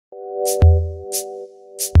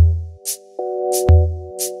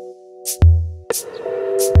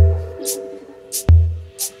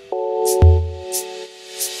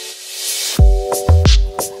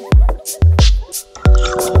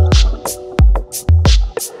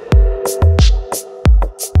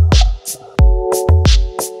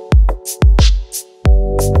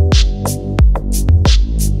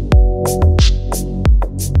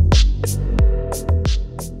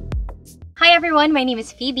My name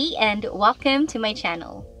is Phoebe and welcome to my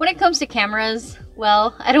channel. When it comes to cameras,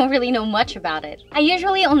 well, I don't really know much about it. I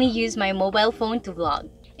usually only use my mobile phone to vlog.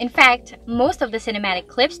 In fact, most of the cinematic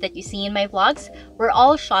clips that you see in my vlogs were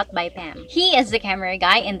all shot by Pam. He is the camera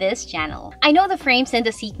guy in this channel. I know the frames and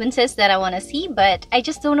the sequences that I want to see, but I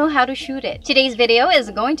just don't know how to shoot it. Today's video is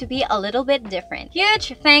going to be a little bit different.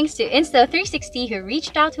 Huge thanks to Insta360 who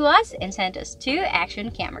reached out to us and sent us 2 action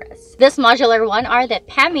cameras. This modular 1R that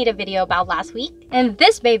Pam made a video about last week, and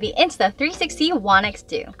this baby Insta360 One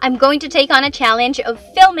X2. I'm going to take on a challenge of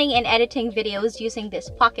filming and editing videos using this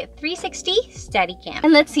Pocket 360 Steadicam.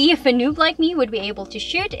 And let's see if a noob like me would be able to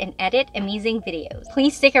shoot and edit amazing videos.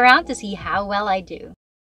 Please stick around to see how well I do.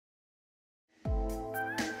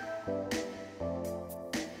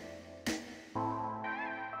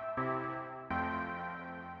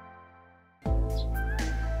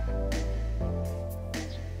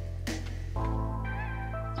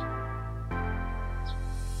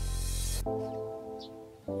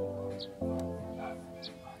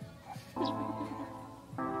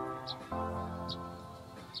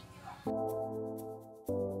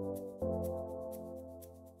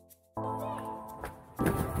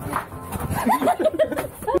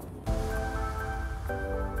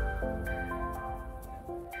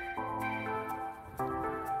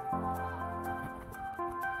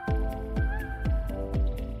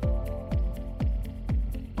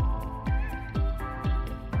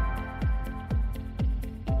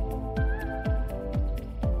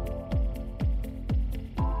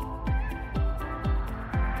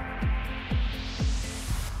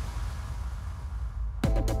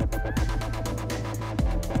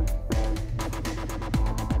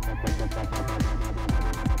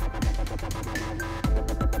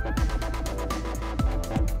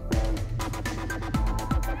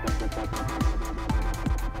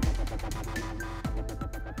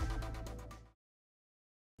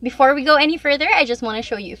 Before we go any further, I just want to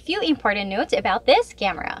show you a few important notes about this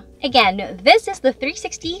camera. Again, this is the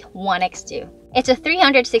 360 One X2. It's a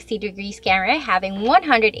 360 degrees camera having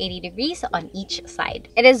 180 degrees on each side.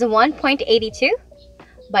 It is 1.82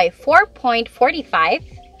 by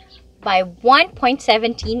 4.45 by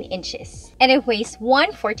 1.17 inches. And it weighs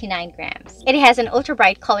 149 grams. It has an ultra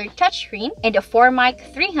bright colored touchscreen and a 4-mic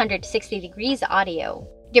 360 degrees audio.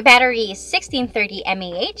 The battery is 1630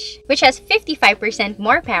 mAh, which has 55%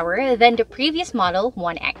 more power than the previous model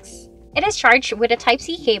 1X. It is charged with a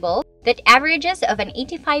Type-C cable that averages of an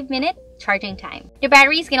 85-minute charging time. The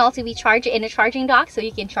batteries can also be charged in a charging dock, so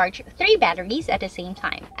you can charge 3 batteries at the same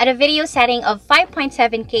time. At a video setting of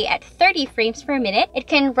 5.7K at 30 frames per minute, it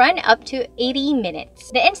can run up to 80 minutes.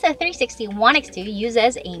 The Insta360 One X2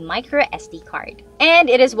 uses a micro SD card. And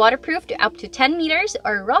it is waterproof to up to 10 meters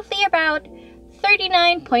or roughly about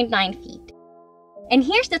 39.9 feet. And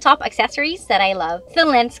here's the top accessories that I love. The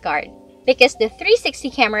lens guard, because the 360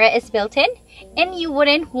 camera is built in and you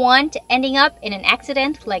wouldn't want ending up in an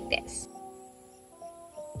accident like this.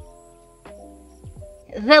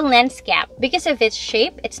 The lens cap, because of its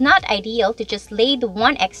shape, it's not ideal to just lay the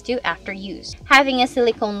One X2 after use. Having a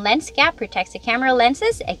silicone lens cap protects the camera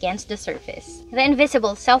lenses against the surface. The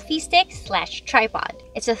invisible selfie stick / tripod.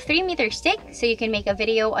 It's a 3-meter stick, so you can make a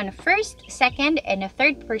video on a first, second, and a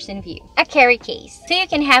third person view. A carry case, so you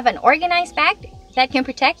can have an organized bag that can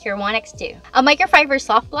protect your One X2. A microfiber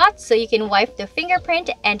soft cloth, so you can wipe the fingerprint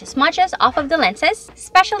and smudges off of the lenses,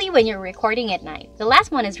 especially when you're recording at night. The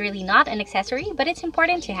last one is really not an accessory, but it's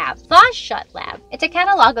important to have. The Shot Lab. It's a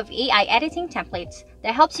catalog of AI editing templates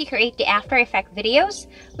that helps you create the After Effects videos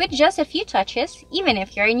with just a few touches, even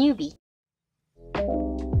if you're a newbie.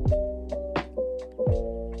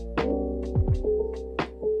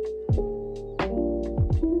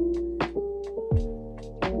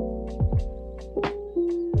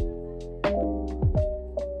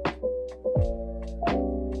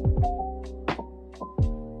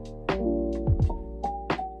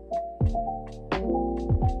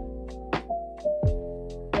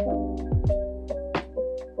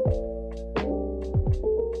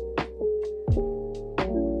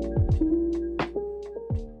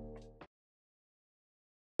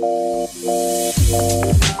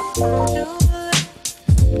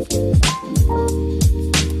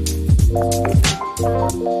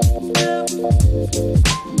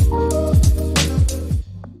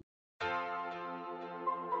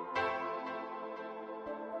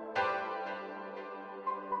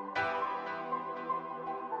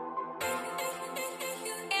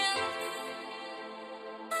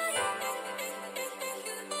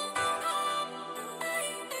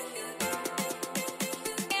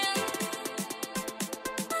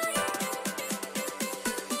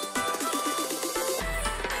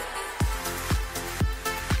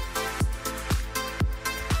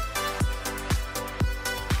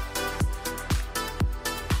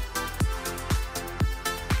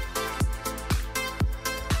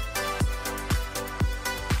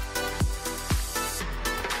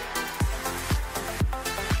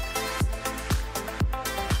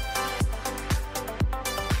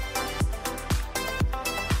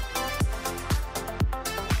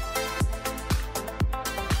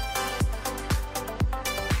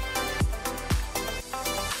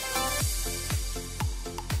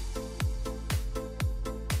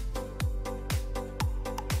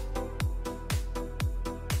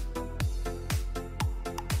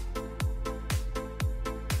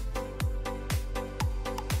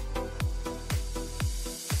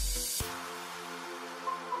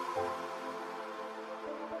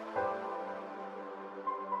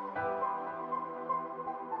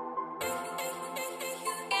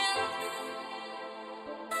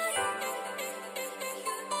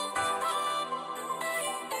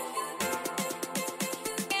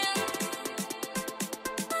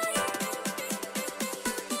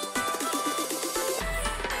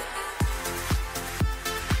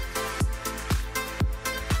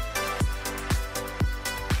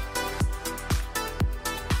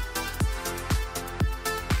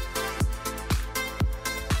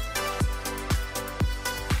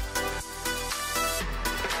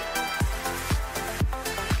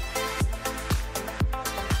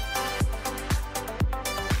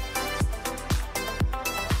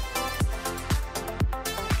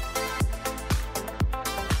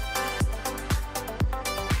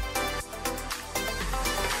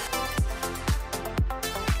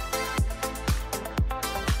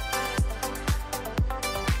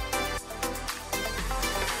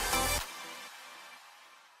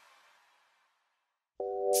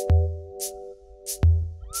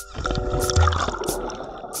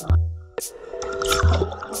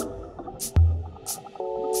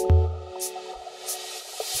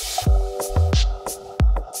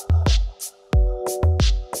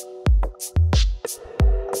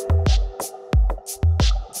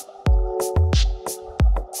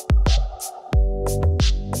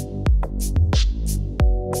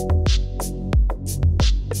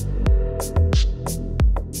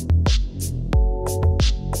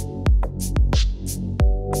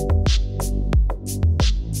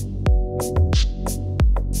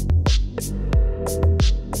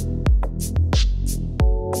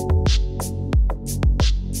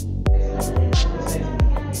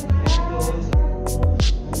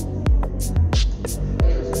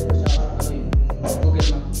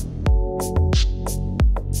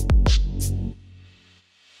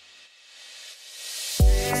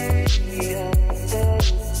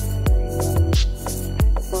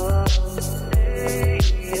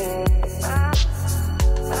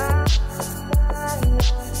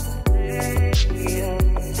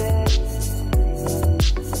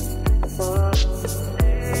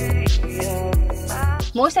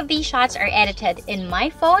 Most of these shots are edited in my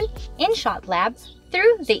phone in ShotLab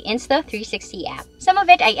through the Insta360 app. Some of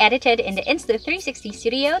it I edited in the Insta360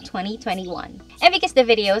 Studio 2021. And because the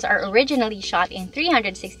videos are originally shot in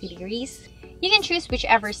 360 degrees, you can choose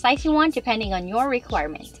whichever size you want depending on your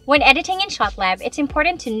requirement. When editing in ShotLab, it's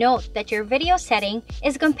important to note that your video setting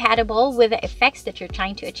is compatible with the effects that you're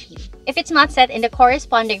trying to achieve. If it's not set in the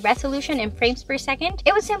corresponding resolution in frames per second,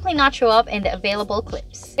 it would simply not show up in the available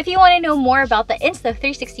clips. If you want to know more about the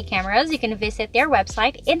Insta360 cameras, you can visit their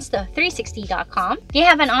website, insta360.com. They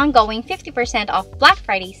have an ongoing 50% off Black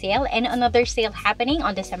Friday sale and another sale happening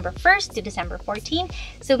on December 1st to December 14th,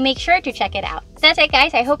 so make sure to check it out. That's it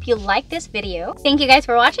guys, I hope you liked this video. Thank you guys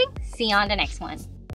for watching. See you on the next one.